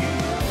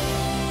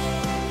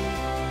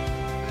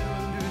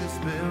 Under the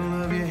spell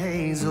of your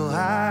hazel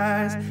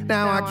eyes,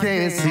 now I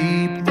can't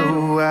sleep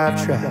though I've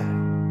tried.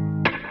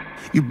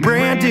 You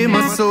branded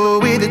my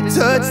soul with a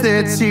touch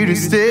that's here to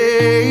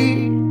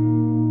stay.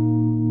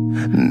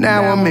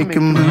 Now I'm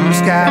making blue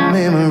sky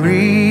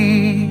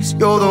memories.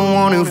 You're the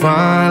one who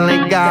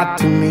finally got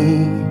to me.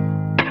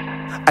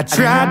 I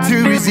tried to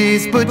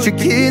resist, but your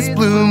kiss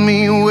blew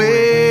me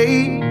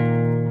away.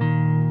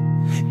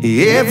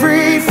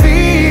 Every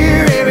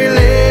fear, every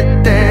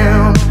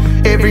letdown,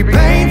 every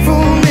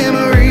painful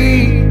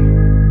memory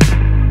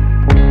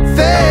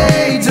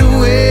fades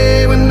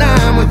away when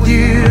I'm with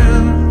you.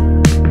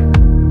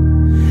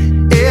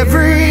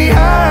 Every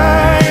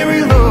high,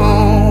 every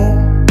low,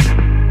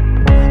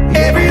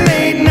 every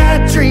late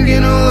night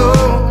drinking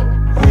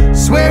alone,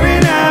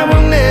 swearing I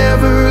will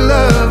never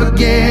love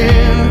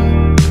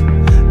again.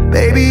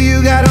 Baby,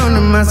 you got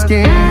under my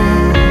skin.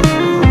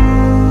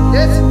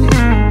 Yes, you did.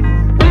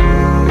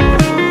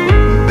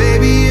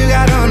 Baby, you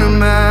got under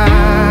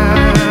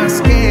my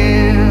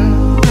skin.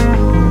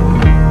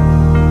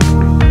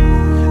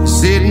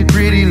 Sitting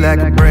pretty like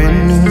a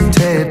brand new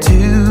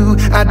tattoo.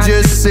 I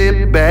just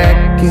sit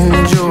back and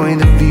enjoy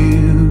the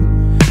view,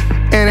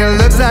 and it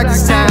looks like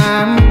this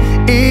time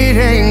it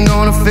ain't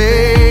gonna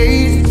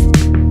fade.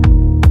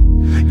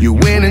 You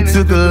went and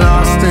took a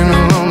lost and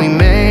a lonely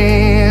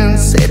man,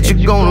 said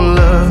you're gonna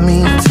love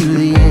me to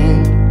the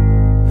end.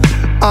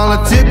 All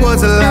it took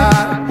was a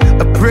lie